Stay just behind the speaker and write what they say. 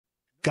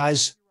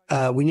Guys,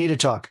 we need to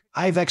talk.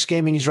 IVX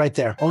Gaming is right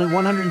there. Only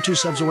 102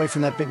 subs away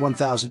from that big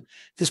 1,000.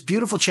 This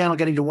beautiful channel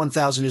getting to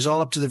 1,000 is all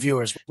up to the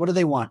viewers. What do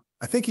they want?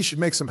 I think he should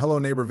make some Hello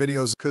Neighbor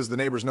videos because the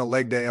neighbors know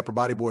leg day, upper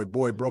body boy,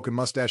 broken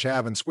mustache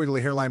have, and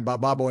squiggly hairline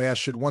Bob boy ass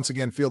should once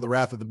again feel the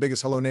wrath of the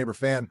biggest Hello Neighbor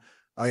fan,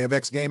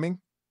 IVX Gaming.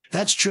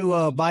 That's true,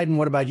 Biden.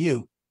 What about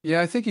you?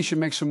 Yeah, I think he should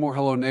make some more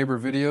Hello Neighbor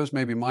videos,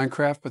 maybe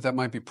Minecraft, but that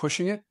might be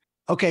pushing it.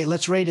 Okay,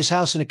 let's raid his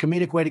house in a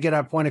comedic way to get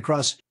our point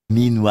across.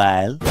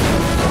 Meanwhile...